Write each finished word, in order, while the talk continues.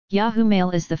Yahoo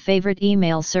Mail is the favorite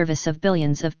email service of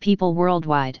billions of people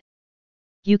worldwide.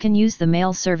 You can use the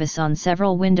mail service on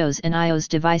several Windows and iOS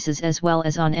devices as well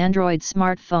as on Android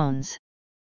smartphones.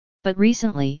 But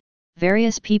recently,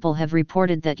 various people have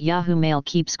reported that Yahoo Mail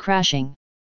keeps crashing.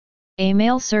 A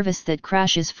mail service that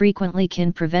crashes frequently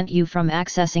can prevent you from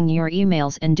accessing your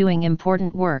emails and doing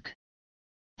important work.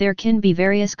 There can be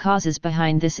various causes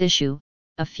behind this issue,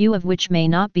 a few of which may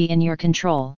not be in your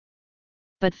control.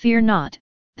 But fear not,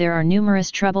 there are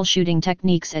numerous troubleshooting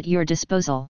techniques at your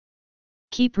disposal.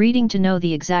 Keep reading to know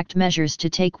the exact measures to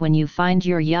take when you find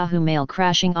your Yahoo Mail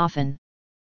crashing often.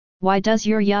 Why does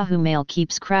your Yahoo Mail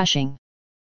keeps crashing?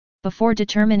 Before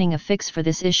determining a fix for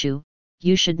this issue,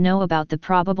 you should know about the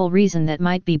probable reason that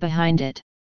might be behind it.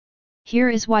 Here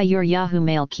is why your Yahoo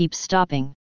Mail keeps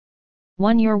stopping.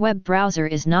 1. Your web browser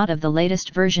is not of the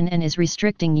latest version and is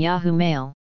restricting Yahoo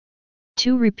Mail.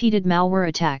 2. Repeated malware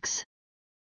attacks.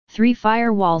 3.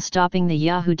 Firewall stopping the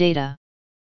Yahoo data.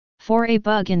 4. A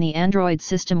bug in the Android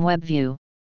system web view.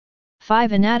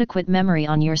 5. Inadequate memory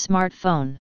on your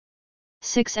smartphone.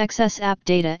 6. Excess app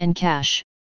data and cache.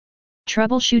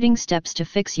 Troubleshooting steps to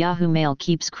fix Yahoo Mail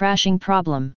keeps crashing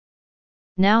problem.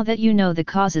 Now that you know the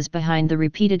causes behind the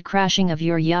repeated crashing of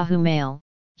your Yahoo Mail,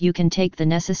 you can take the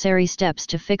necessary steps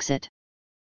to fix it.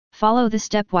 Follow the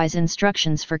stepwise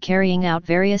instructions for carrying out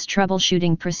various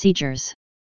troubleshooting procedures.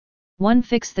 1.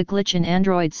 Fix the glitch in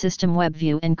Android system web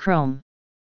view and Chrome.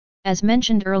 As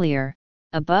mentioned earlier,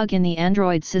 a bug in the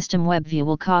Android system web view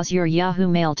will cause your Yahoo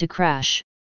Mail to crash.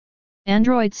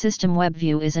 Android system web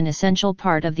view is an essential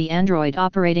part of the Android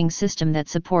operating system that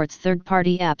supports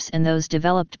third-party apps and those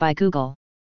developed by Google.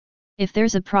 If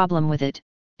there's a problem with it,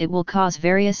 it will cause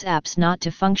various apps not to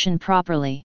function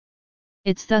properly.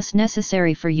 It's thus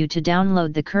necessary for you to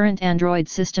download the current Android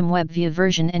system web view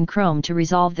version and Chrome to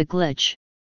resolve the glitch.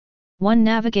 1.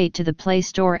 Navigate to the Play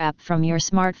Store app from your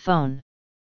smartphone.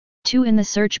 2. In the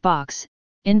search box,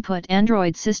 input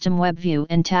Android System Web View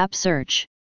and tap Search.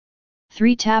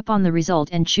 3. Tap on the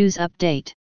result and choose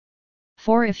Update.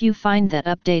 4. If you find that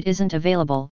update isn't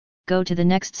available, go to the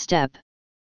next step.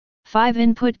 5.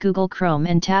 Input Google Chrome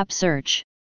and tap Search.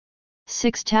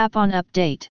 6. Tap on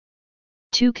Update.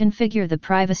 2. Configure the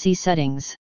privacy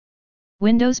settings.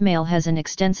 Windows Mail has an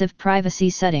extensive privacy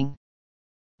setting.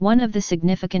 One of the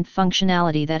significant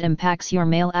functionality that impacts your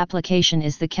mail application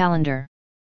is the calendar.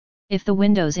 If the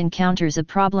Windows encounters a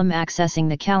problem accessing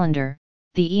the calendar,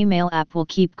 the email app will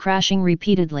keep crashing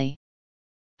repeatedly.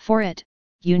 For it,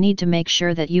 you need to make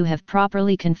sure that you have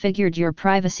properly configured your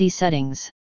privacy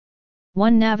settings.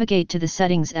 1. Navigate to the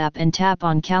Settings app and tap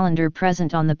on Calendar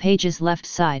present on the page's left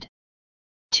side.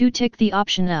 2. Tick the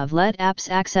option of Let apps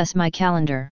access my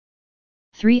calendar.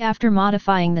 3. After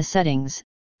modifying the settings,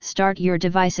 start your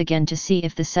device again to see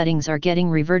if the settings are getting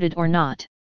reverted or not.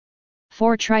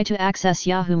 4. Try to access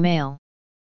Yahoo Mail.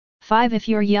 5. If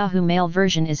your Yahoo Mail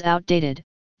version is outdated,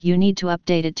 you need to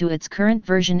update it to its current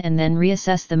version and then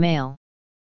reassess the mail.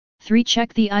 3.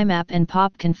 Check the IMAP and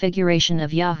POP configuration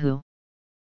of Yahoo.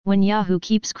 When Yahoo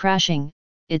keeps crashing,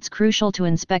 it's crucial to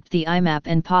inspect the IMAP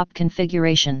and POP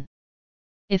configuration.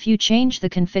 If you change the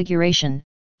configuration,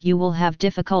 you will have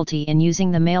difficulty in using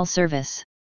the mail service.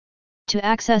 To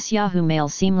access Yahoo Mail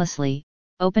seamlessly,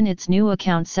 open its New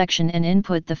Account section and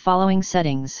input the following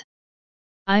settings.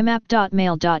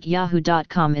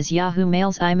 imap.mail.yahoo.com is Yahoo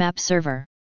Mail's IMAP server.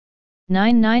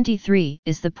 993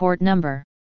 is the port number.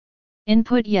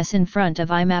 Input yes in front of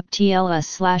IMAP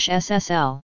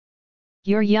TLS/SSL.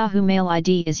 Your Yahoo Mail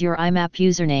ID is your IMAP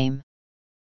username.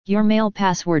 Your mail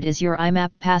password is your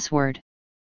IMAP password.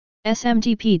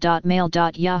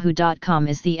 smtp.mail.yahoo.com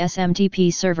is the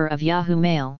SMTP server of Yahoo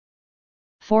Mail.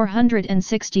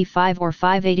 465 or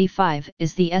 585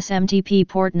 is the SMTP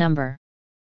port number.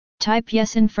 Type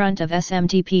yes in front of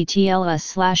SMTP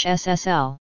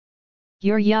TLS/SSL.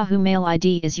 Your Yahoo Mail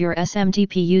ID is your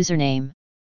SMTP username.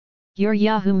 Your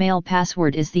Yahoo Mail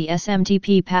password is the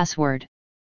SMTP password.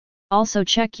 Also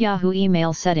check Yahoo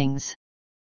email settings.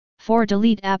 4.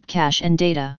 Delete app cache and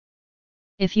data.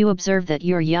 If you observe that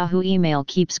your Yahoo email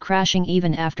keeps crashing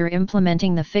even after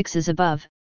implementing the fixes above,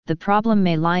 the problem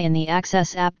may lie in the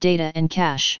access app data and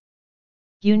cache.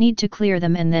 You need to clear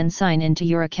them and then sign into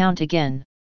your account again.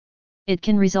 It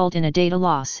can result in a data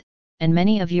loss, and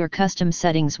many of your custom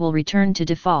settings will return to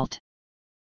default.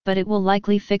 But it will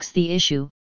likely fix the issue,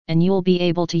 and you'll be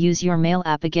able to use your mail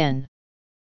app again.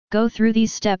 Go through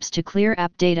these steps to clear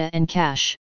app data and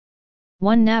cache.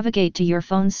 1. Navigate to your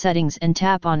phone's settings and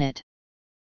tap on it.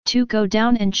 2. Go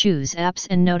down and choose Apps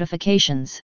and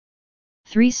Notifications.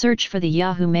 3. Search for the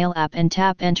Yahoo Mail app and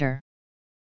tap Enter.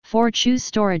 4. Choose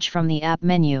Storage from the app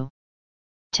menu.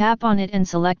 Tap on it and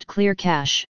select Clear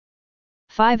Cache.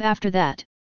 5. After that,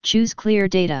 choose Clear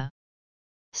Data.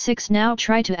 6. Now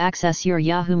try to access your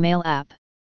Yahoo Mail app.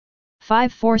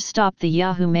 5. Force stop the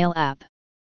Yahoo Mail app.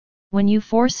 When you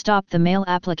force stop the Mail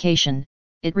application,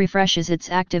 it refreshes its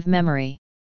active memory.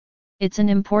 It's an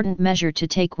important measure to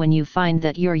take when you find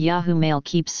that your Yahoo Mail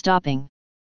keeps stopping.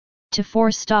 To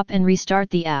force stop and restart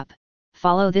the app,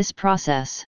 follow this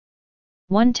process.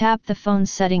 1. Tap the phone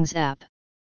settings app.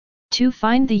 2.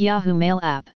 Find the Yahoo Mail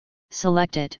app,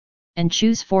 select it, and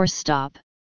choose Force Stop.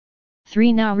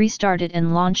 3. Now restart it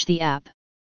and launch the app.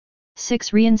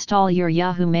 6. Reinstall your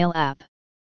Yahoo Mail app.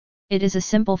 It is a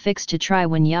simple fix to try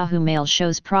when Yahoo Mail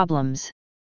shows problems.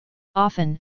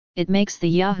 Often, it makes the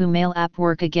Yahoo Mail app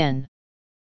work again.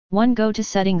 1. Go to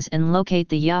Settings and locate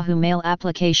the Yahoo Mail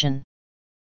application.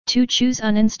 2. Choose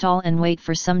Uninstall and wait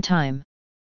for some time.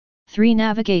 3.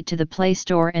 Navigate to the Play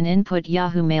Store and input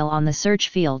Yahoo Mail on the search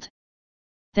field.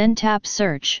 Then tap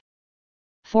Search.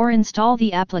 4. Install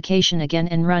the application again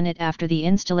and run it after the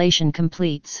installation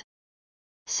completes.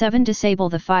 7. Disable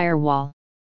the firewall.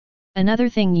 Another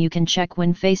thing you can check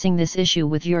when facing this issue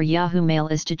with your Yahoo Mail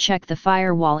is to check the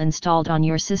firewall installed on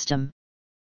your system.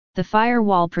 The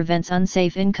firewall prevents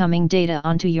unsafe incoming data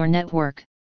onto your network,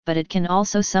 but it can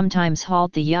also sometimes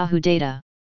halt the Yahoo data.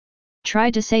 Try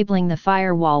disabling the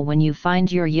firewall when you find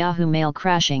your Yahoo Mail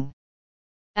crashing.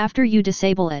 After you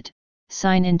disable it,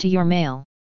 sign into your mail.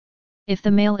 If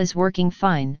the mail is working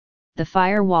fine, the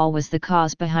firewall was the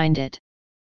cause behind it.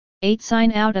 8.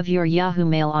 Sign out of your Yahoo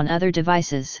Mail on other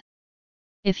devices.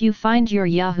 If you find your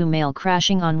Yahoo Mail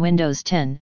crashing on Windows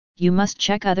 10, you must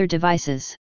check other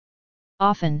devices.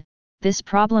 Often, this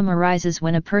problem arises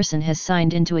when a person has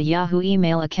signed into a Yahoo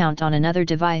email account on another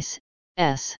device.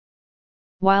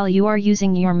 While you are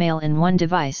using your mail in one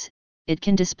device, it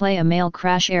can display a mail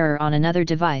crash error on another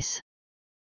device.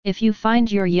 If you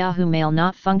find your Yahoo Mail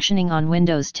not functioning on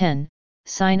Windows 10,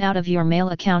 sign out of your mail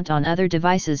account on other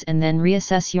devices and then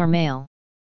reassess your mail.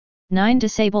 9.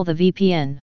 Disable the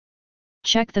VPN.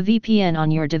 Check the VPN on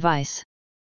your device.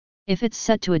 If it's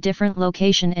set to a different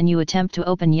location and you attempt to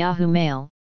open Yahoo Mail,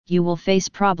 you will face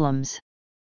problems.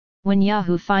 When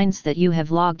Yahoo finds that you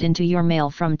have logged into your mail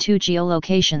from 2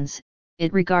 geolocations,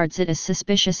 it regards it as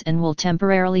suspicious and will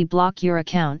temporarily block your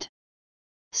account.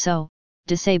 So,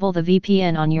 disable the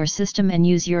VPN on your system and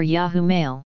use your Yahoo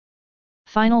Mail.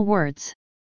 Final words.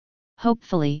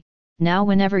 Hopefully, now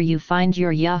whenever you find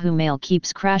your Yahoo Mail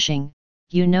keeps crashing,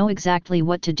 you know exactly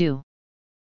what to do.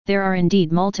 There are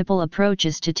indeed multiple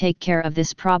approaches to take care of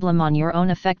this problem on your own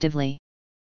effectively.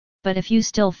 But if you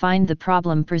still find the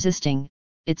problem persisting,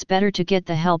 it's better to get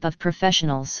the help of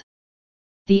professionals.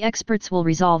 The experts will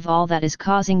resolve all that is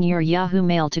causing your Yahoo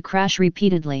Mail to crash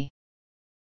repeatedly.